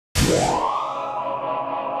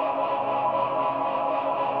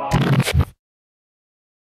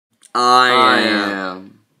I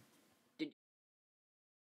am.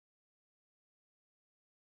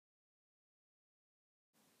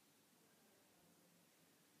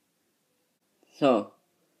 So,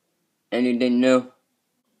 anything new?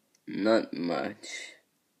 Not much.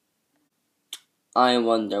 I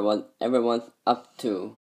wonder what everyone's up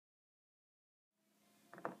to.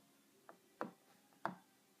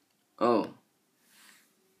 Oh.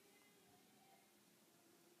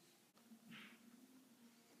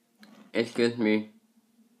 Excuse me.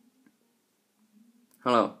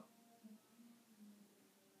 Hello.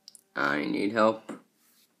 I need help.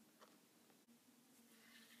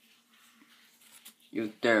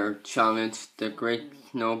 You dare challenge the great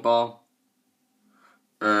snowball?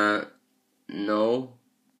 No.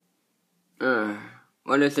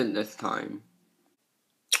 What is it this time?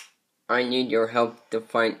 I need your help to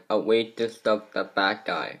find a way to stop the bad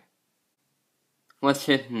guy. What's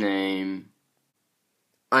his name?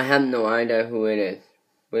 I have no idea who it is,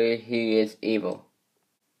 but he is evil.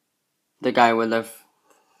 The guy with the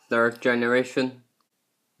third generation?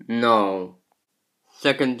 No.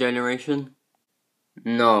 Second generation?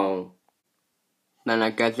 No. Then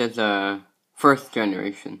I guess it's a first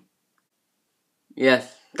generation.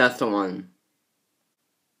 Yes, that's the one.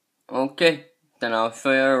 Okay, then I'll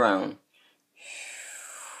show you around.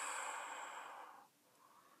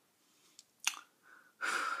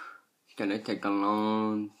 It's gonna take a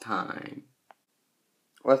long time.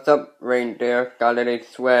 What's up, reindeer? Got any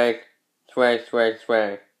swag? Swag.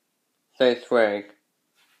 Say swag.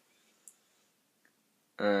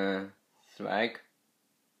 Swag?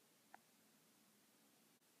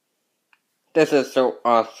 This is so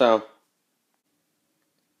awesome.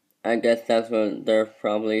 I guess that's what they're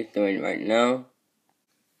probably doing right now.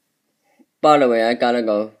 By the way, I gotta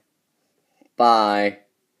go. Bye.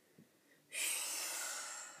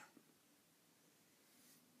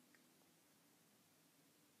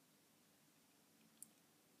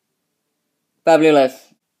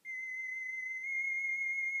 Fabulous.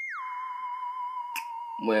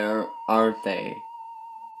 Where are they?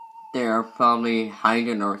 They are probably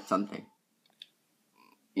hiding or something.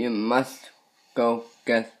 You must go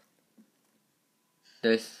get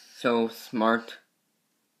this so smart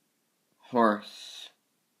horse.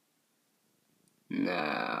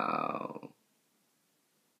 Now.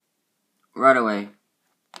 Right away.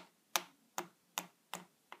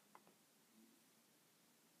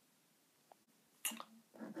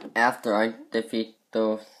 After I defeat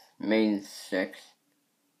those main six,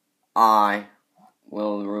 I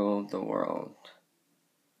will rule the world.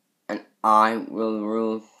 And I will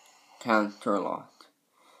rule Canterlot.